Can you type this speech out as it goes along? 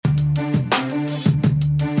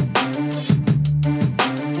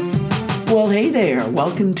there,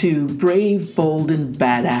 welcome to Brave, Bold, and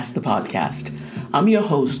Badass, the podcast. I'm your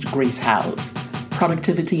host, Grace Howes,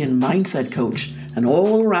 productivity and mindset coach, and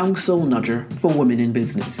all-around soul nudger for women in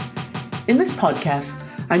business. In this podcast,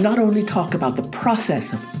 I not only talk about the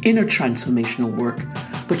process of inner transformational work,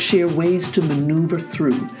 but share ways to maneuver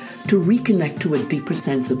through to reconnect to a deeper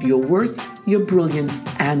sense of your worth, your brilliance,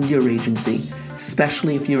 and your agency,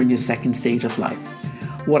 especially if you're in your second stage of life.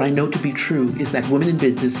 What I know to be true is that women in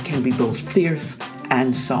business can be both fierce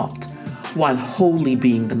and soft, while wholly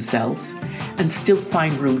being themselves, and still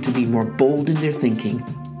find room to be more bold in their thinking,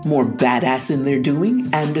 more badass in their doing,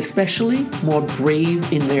 and especially more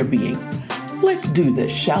brave in their being. Let's do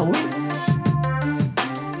this, shall we?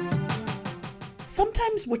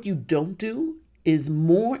 Sometimes what you don't do is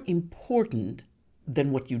more important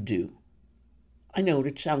than what you do. I know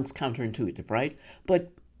it sounds counterintuitive, right?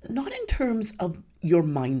 But not in terms of your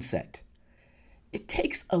mindset. It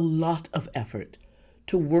takes a lot of effort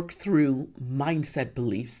to work through mindset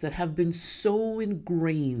beliefs that have been so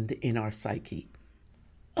ingrained in our psyche.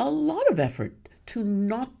 A lot of effort to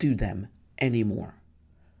not do them anymore.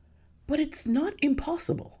 But it's not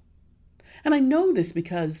impossible. And I know this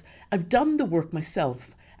because I've done the work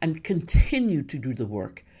myself and continue to do the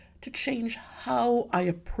work to change how I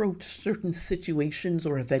approach certain situations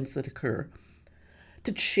or events that occur,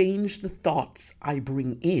 to change the thoughts I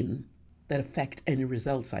bring in that affect any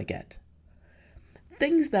results I get.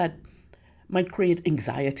 Things that might create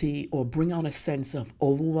anxiety or bring on a sense of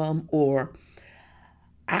overwhelm, or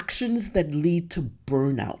actions that lead to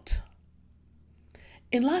burnout.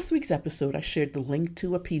 In last week's episode, I shared the link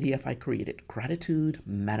to a PDF I created, Gratitude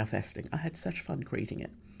Manifesting. I had such fun creating it.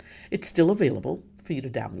 It's still available for you to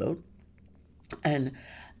download. And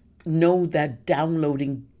know that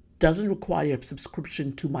downloading doesn't require a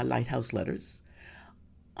subscription to my Lighthouse letters,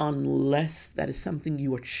 unless that is something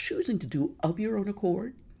you are choosing to do of your own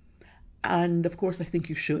accord. And of course, I think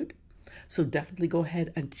you should. So definitely go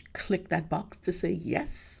ahead and click that box to say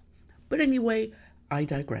yes. But anyway, I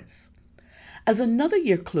digress. As another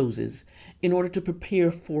year closes, in order to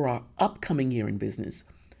prepare for our upcoming year in business,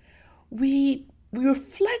 we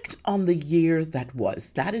reflect on the year that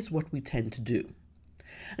was. That is what we tend to do.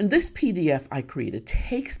 And this PDF I created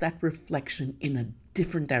takes that reflection in a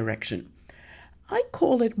different direction. I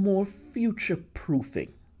call it more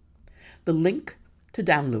future-proofing. The link to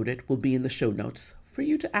download it will be in the show notes for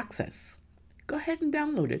you to access. Go ahead and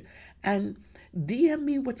download it and DM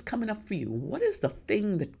me what's coming up for you. What is the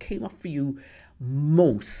thing that came up for you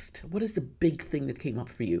most? What is the big thing that came up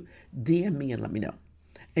for you? DM me and let me know.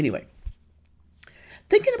 Anyway,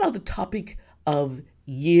 thinking about the topic of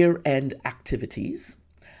year-end activities,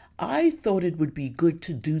 I thought it would be good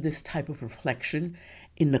to do this type of reflection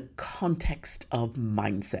in the context of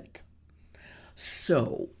mindset.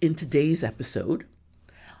 So, in today's episode,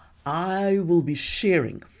 I will be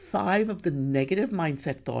sharing 5 of the negative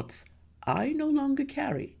mindset thoughts I no longer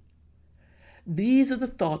carry. These are the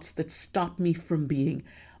thoughts that stop me from being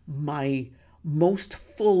my most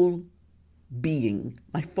full being,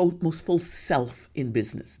 my most full self in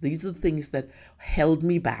business. These are the things that held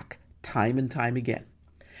me back time and time again.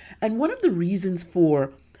 And one of the reasons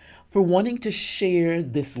for wanting to share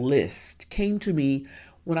this list came to me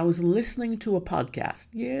when I was listening to a podcast.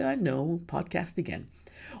 Yeah, I know, podcast again,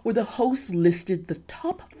 where the host listed the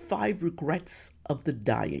top 5 regrets of the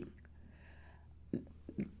dying.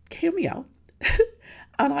 Hear me out.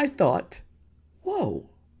 And I thought, whoa,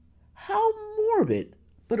 how morbid,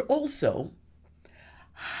 but also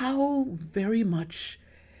how very much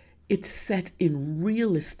it's set in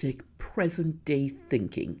realistic present day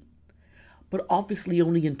thinking, but obviously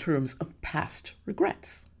only in terms of past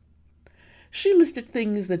regrets. She listed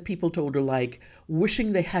things that people told her, like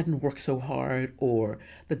wishing they hadn't worked so hard, or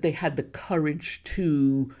that they had the courage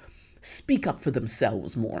to speak up for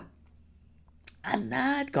themselves more. And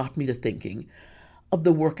that got me to thinking of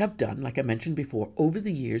the work I've done, like I mentioned before, over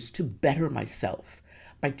the years to better myself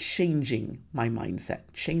by changing my mindset,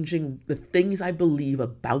 changing the things I believe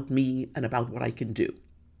about me and about what I can do.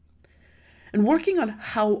 And working on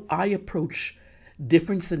how I approach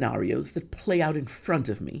different scenarios that play out in front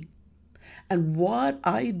of me, and what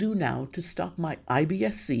I do now to stop my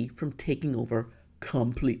IBSC from taking over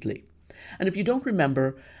completely. And if you don't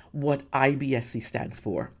remember what IBSC stands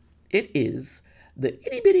for, it is the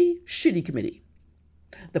Itty Bitty Shitty Committee.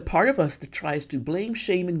 The part of us that tries to blame,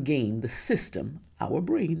 shame, and game the system, our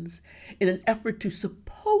brains, in an effort to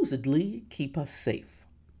supposedly keep us safe.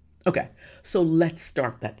 Okay, so let's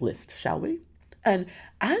start that list, shall we? And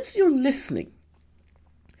as you're listening,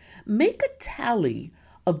 make a tally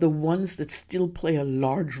of the ones that still play a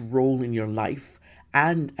large role in your life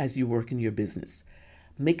and as you work in your business.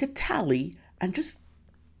 Make a tally and just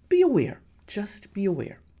be aware. Just be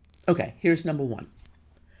aware. Okay, here's number one.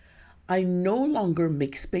 I no longer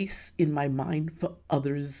make space in my mind for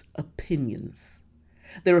others' opinions.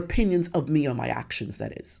 Their opinions of me or my actions,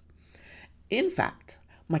 that is. In fact,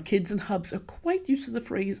 my kids and hubs are quite used to the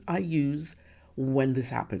phrase I use when this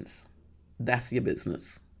happens. That's your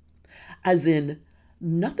business. As in,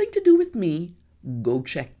 nothing to do with me, go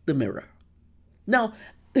check the mirror. Now,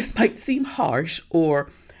 this might seem harsh or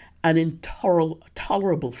an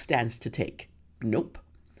intolerable stance to take. Nope.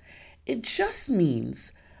 It just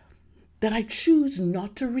means that I choose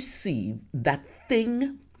not to receive that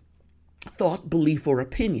thing, thought, belief, or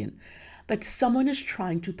opinion that someone is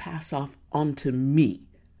trying to pass off onto me.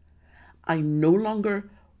 I no longer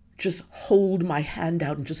just hold my hand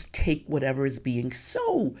out and just take whatever is being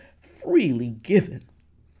so freely given.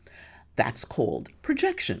 That's called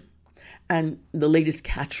projection. And the latest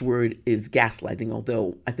catchword is gaslighting,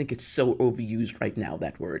 although I think it's so overused right now,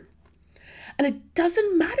 that word. And it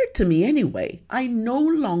doesn't matter to me anyway. I no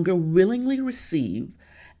longer willingly receive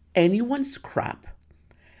anyone's crap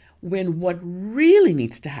when what really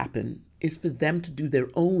needs to happen is for them to do their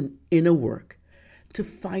own inner work to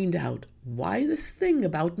find out why this thing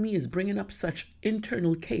about me is bringing up such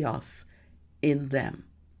internal chaos in them.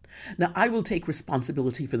 Now, I will take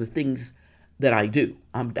responsibility for the things that I do.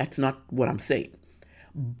 That's not what I'm saying.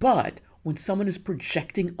 But when someone is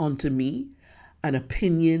projecting onto me an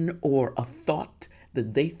opinion or a thought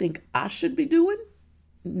that they think I should be doing,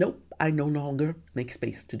 nope, I no longer make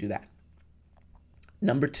space to do that.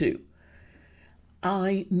 Number two,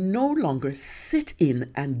 I no longer sit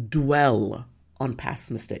in and dwell on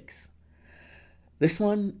past mistakes. This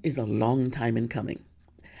one is a long time in coming.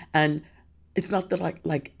 And it's not that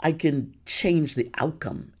I can change the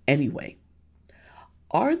outcome anyway.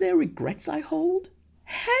 Are there regrets I hold?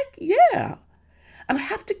 Heck yeah. And I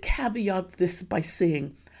have to caveat this by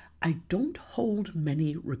saying I don't hold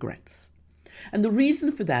many regrets. And the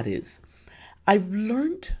reason for that is I've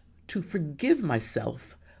learned to forgive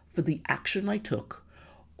myself for the action I took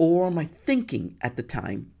or my thinking at the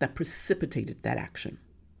time that precipitated that action.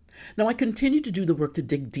 Now, I continue to do the work to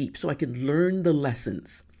dig deep so I can learn the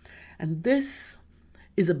lessons. And this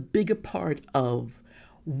is a bigger part of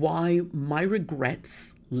why my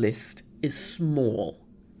regrets list is small,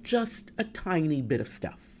 just a tiny bit of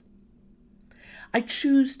stuff. I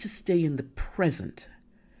choose to stay in the present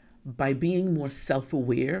by being more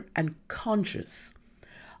self-aware and conscious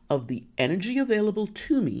of the energy available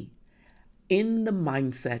to me in the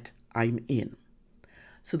mindset I'm in.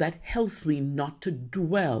 So that helps me not to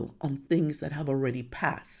dwell on things that have already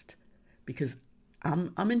passed, because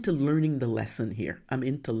I'm into learning the lesson here. I'm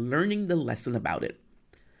into learning the lesson about it.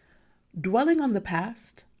 Dwelling on the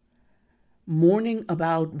past, mourning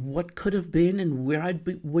about what could have been and where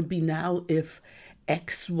would be now if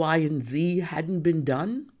X, Y, and Z hadn't been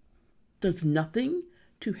done, does nothing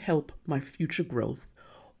to help my future growth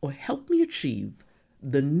or help me achieve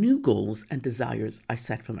the new goals and desires I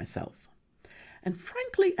set for myself. And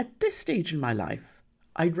frankly, at this stage in my life,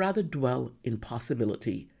 I'd rather dwell in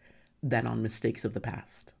possibility than on mistakes of the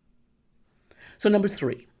past. So number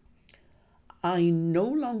three, I no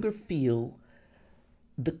longer feel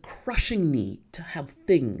the crushing need to have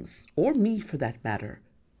things, or me for that matter,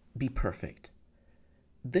 be perfect.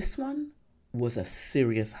 This one was a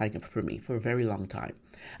serious hang-up for me for a very long time.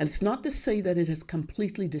 And it's not to say that it has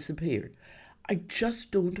completely disappeared. I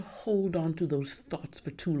just don't hold on to those thoughts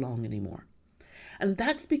for too long anymore. And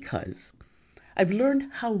that's because I've learned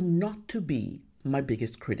how not to be my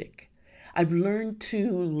biggest critic. I've learned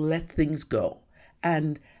to let things go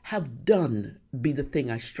and have done be the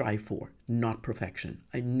thing I strive for, not perfection.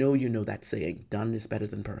 I know you know that saying, done is better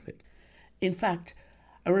than perfect. In fact,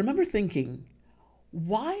 I remember thinking,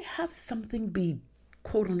 why have something be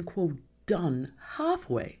quote unquote done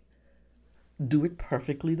halfway? Do it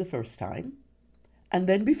perfectly the first time and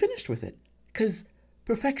then be finished with it. Because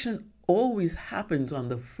perfection always happens on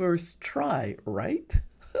the first try, right?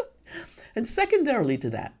 And secondarily to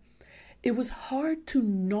that, it was hard to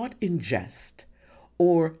not ingest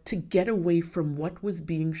or to get away from what was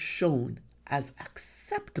being shown as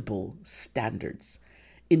acceptable standards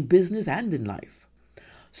in business and in life.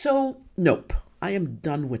 So, nope, I am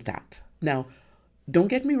done with that. Now, don't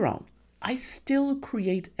get me wrong. I still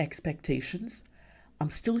create expectations. I'm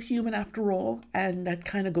still human after all, and that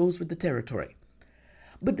kind of goes with the territory.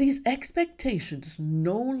 But these expectations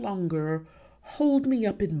no longer hold me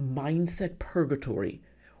up in mindset purgatory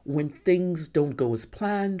when things don't go as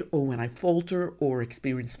planned or when I falter or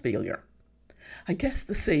experience failure. I guess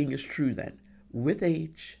the saying is true then. With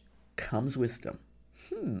age comes wisdom.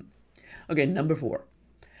 Okay, number 4.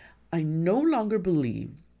 I no longer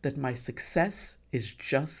believe that my success is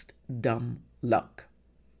just dumb luck.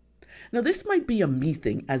 Now, this might be a me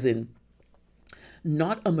thing, as in,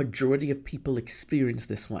 not a majority of people experience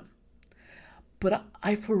this one. But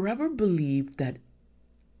I forever believe that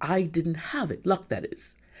I didn't have it, luck that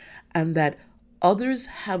is, and that others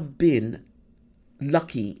have been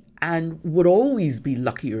lucky and would always be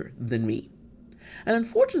luckier than me. And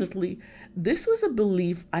unfortunately, this was a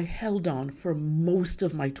belief I held on for most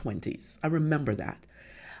of my 20s. I remember that.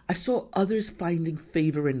 I saw others finding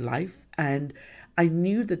favor in life, and I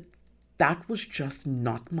knew that that was just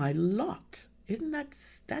not my lot. Isn't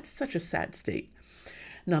that's such a sad state?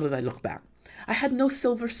 Now that I look back, I had no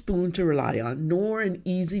silver spoon to rely on, nor an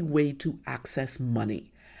easy way to access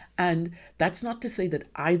money. And that's not to say that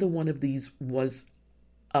either one of these was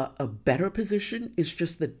a better position. It's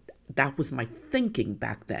just that that was my thinking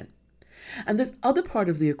back then. And this other part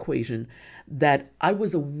of the equation that I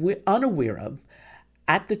was unaware of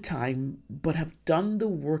at the time, but have done the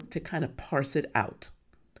work to kind of parse it out.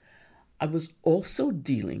 I was also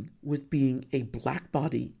dealing with being a black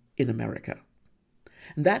body in America.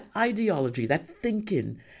 And that ideology, that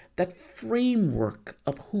thinking, that framework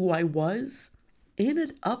of who I was, in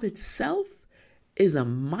and of itself, is a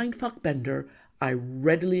mindfuck bender I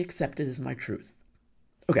readily accepted as my truth.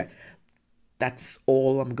 Okay, that's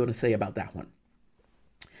all I'm going to say about that one.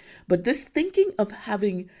 But this thinking of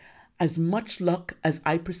having as much luck as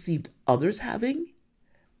I perceived others having,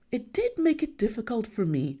 it did make it difficult for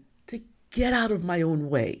me to get out of my own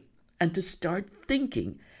way and to start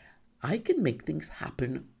thinking I can make things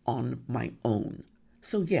happen on my own.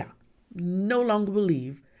 So yeah, no longer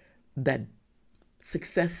believe that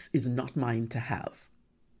success is not mine to have.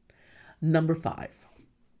 Number 5,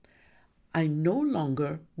 I no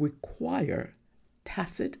longer require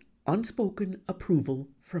tacit, unspoken approval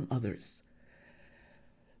from others.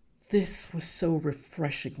 This was so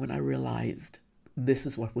refreshing when I realized this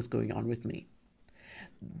is what was going on with me.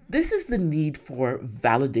 This is the need for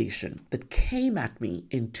validation that came at me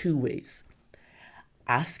in 2 ways.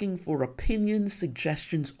 Asking for opinions,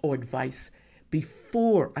 suggestions, or advice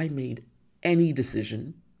before I made any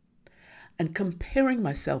decision, and comparing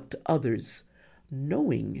myself to others,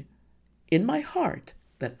 knowing in my heart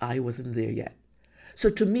that I wasn't there yet. So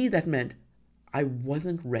to me, that meant I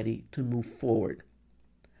wasn't ready to move forward.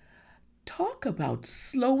 Talk about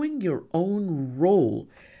slowing your own roll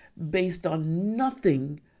based on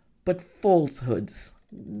nothing but falsehoods.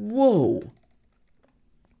 Whoa.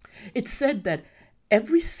 It's said that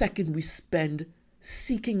every second we spend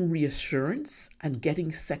seeking reassurance and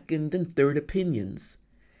getting second and third opinions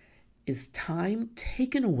is time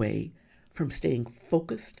taken away from staying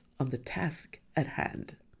focused on the task at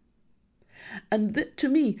hand. And to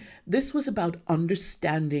me, this was about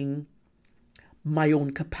understanding my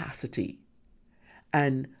own capacity,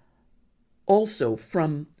 and also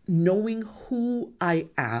from knowing who I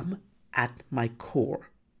am at my core.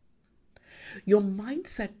 Your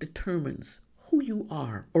mindset determines who you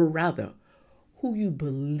are, or rather, who you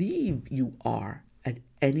believe you are at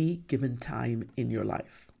any given time in your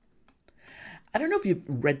life. I don't know if you've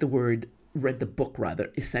read the book,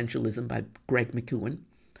 Essentialism by Greg McKeown.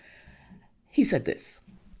 He said this: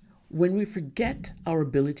 when we forget our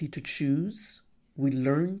ability to choose, we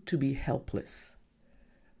learn to be helpless.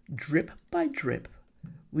 Drip by drip,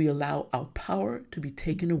 we allow our power to be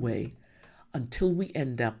taken away until we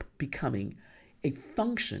end up becoming a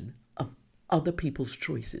function of other people's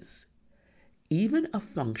choices, even a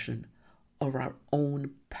function of our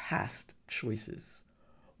own past choices.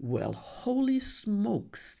 Well, holy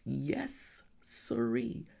smokes, yes,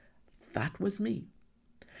 sirree, that was me.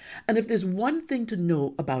 And if there's one thing to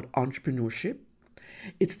know about entrepreneurship,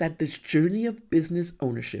 it's that this journey of business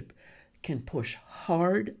ownership can push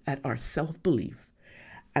hard at our self-belief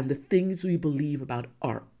and the things we believe about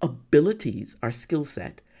our abilities, our skill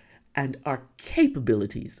set, and our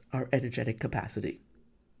capabilities, our energetic capacity.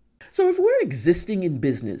 So if we're existing in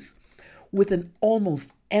business with an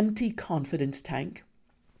almost empty confidence tank,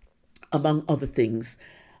 among other things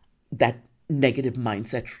that negative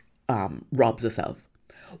mindset robs us of,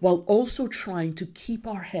 while also trying to keep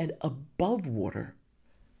our head above water,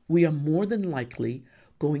 we are more than likely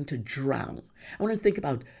going to drown. I want to think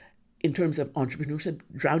about, in terms of entrepreneurship,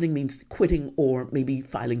 drowning means quitting or maybe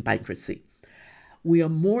filing bankruptcy. We are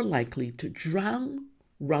more likely to drown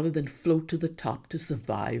rather than float to the top to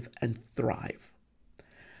survive and thrive.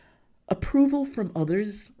 Approval from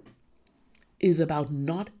others is about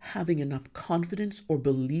not having enough confidence or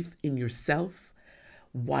belief in yourself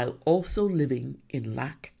while also living in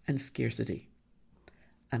lack and scarcity.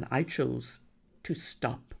 And I chose to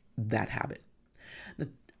stop that habit.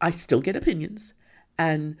 I still get opinions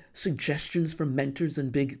and suggestions from mentors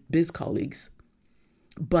and big biz colleagues,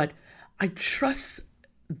 but I trust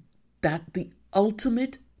that the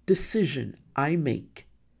ultimate decision I make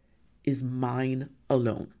is mine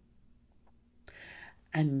alone.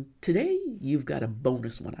 And today you've got a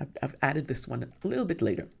bonus one. I've added this one a little bit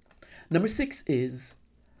later. Number 6 is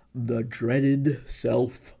the dreaded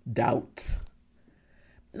self-doubt.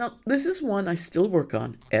 Now, this is one I still work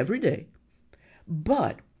on every day,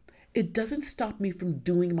 but it doesn't stop me from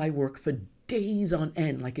doing my work for days on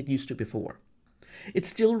end like it used to before. It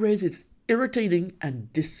still raises its irritating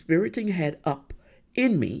and dispiriting head up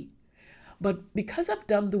in me, but because I've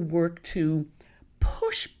done the work to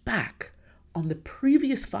push back on the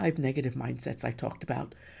previous 5 negative mindsets I talked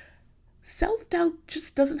about, self-doubt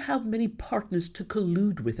just doesn't have many partners to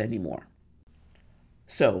collude with anymore.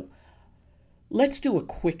 So, let's do a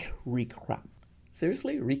quick recap.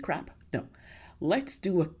 Seriously? Recap? No. Let's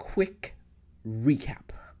do a quick recap.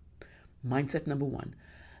 Mindset number 1,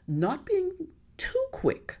 not being too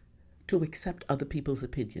quick to accept other people's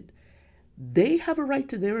opinion. They have a right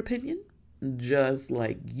to their opinion, just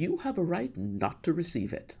like you have a right not to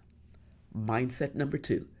receive it. Mindset number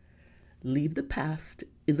 2, leave the past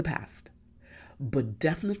in the past, but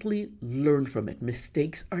definitely learn from it.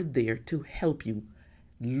 Mistakes are there to help you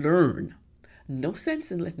learn. No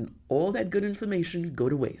sense in letting all that good information go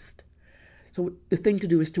to waste. So the thing to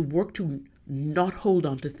do is to work to not hold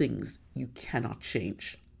on to things you cannot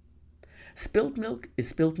change. Spilt milk is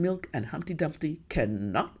spilt milk, and Humpty Dumpty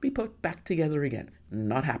cannot be put back together again.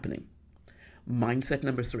 Not happening. Mindset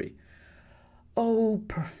number 3. Oh,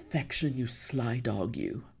 perfection, you sly dog,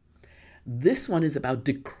 you. This one is about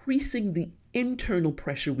decreasing the internal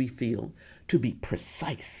pressure we feel to be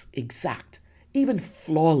precise, exact, even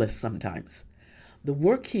flawless sometimes. The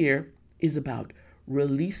work here is about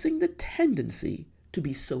releasing the tendency to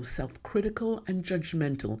be so self-critical and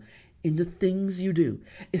judgmental in the things you do,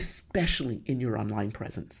 especially in your online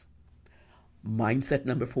presence. Mindset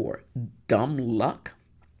number 4, dumb luck.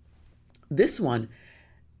 This one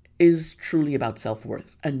is truly about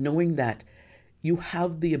self-worth and knowing that you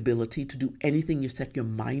have the ability to do anything you set your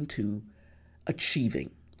mind to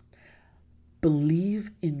achieving.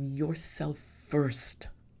 Believe in yourself first.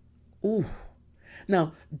 Ooh.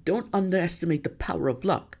 Now, don't underestimate the power of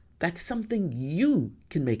luck. That's something you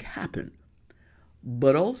can make happen.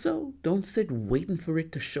 But also, don't sit waiting for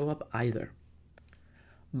it to show up either.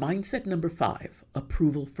 Mindset number 5,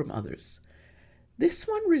 approval from others. This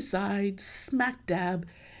one resides smack dab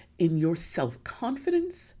in your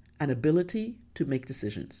self-confidence and ability to make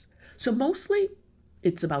decisions. So mostly,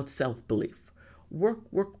 it's about self-belief.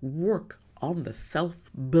 Work on the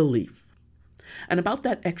self-belief. And about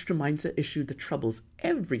that extra mindset issue that troubles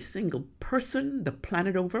every single person the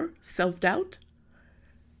planet over, self-doubt,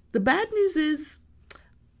 the bad news is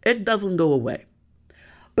it doesn't go away.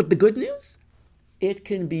 But the good news, it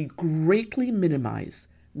can be greatly minimized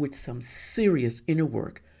with some serious inner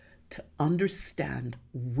work to understand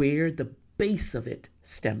where the base of it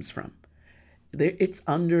stems from. It's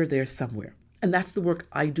under there somewhere. And that's the work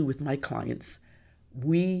I do with my clients.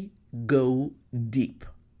 We go deep.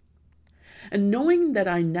 And knowing that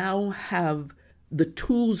I now have the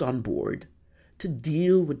tools on board to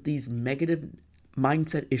deal with these negative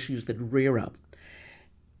mindset issues that rear up,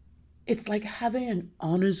 it's like having an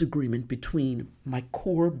honors agreement between my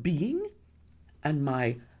core being and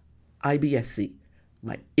my IBSC,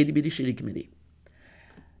 my itty bitty shitty committee.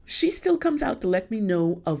 She still comes out to let me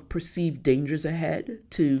know of perceived dangers ahead,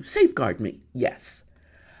 to safeguard me, yes.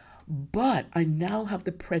 But I now have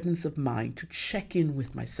the presence of mind to check in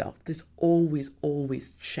with myself. There's always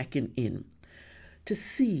checking in to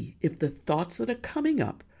see if the thoughts that are coming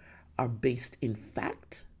up are based in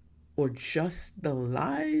fact or just the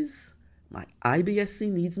lies my IBSC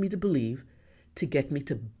needs me to believe to get me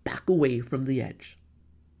to back away from the edge.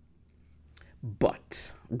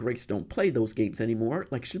 But Grace don't play those games anymore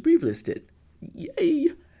like she previously did.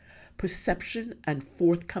 Yay! Perception and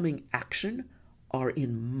forthcoming action are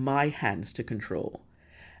in my hands to control.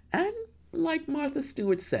 And like Martha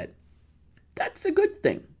Stewart said, that's a good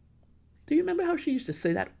thing. Do you remember how she used to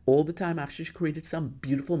say that all the time after she created some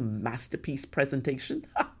beautiful masterpiece presentation?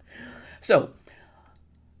 So,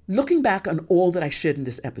 looking back on all that I shared in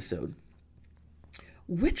this episode,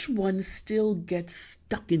 which one still gets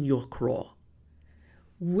stuck in your craw?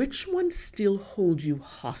 Which one still holds you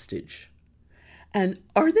hostage? And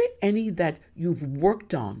are there any that you've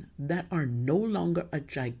worked on that are no longer a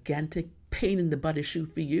gigantic pain in the butt issue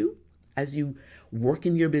for you as you work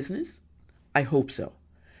in your business? I hope so.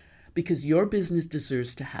 Because your business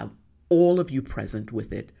deserves to have all of you present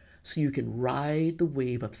with it so you can ride the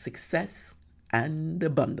wave of success and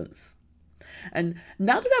abundance. And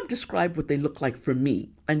now that I've described what they look like for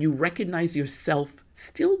me, and you recognize yourself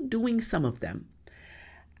still doing some of them,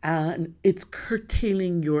 and it's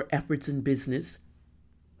curtailing your efforts in business,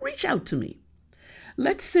 reach out to me.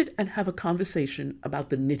 Let's sit and have a conversation about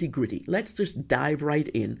the nitty-gritty. Let's just dive right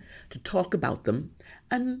in to talk about them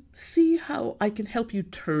and see how I can help you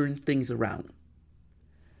turn things around.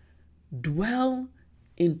 Dwell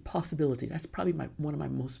in possibility. That's probably one of my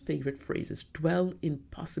most favorite phrases. Dwell in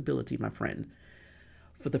possibility, my friend.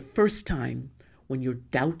 For the first time, when your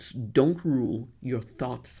doubts don't rule your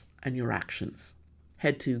thoughts and your actions.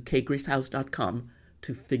 Head to kgracehouse.com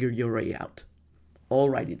to figure your way out.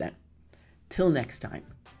 Alrighty then. Till next time,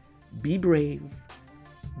 be brave,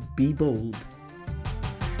 be bold,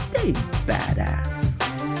 stay badass.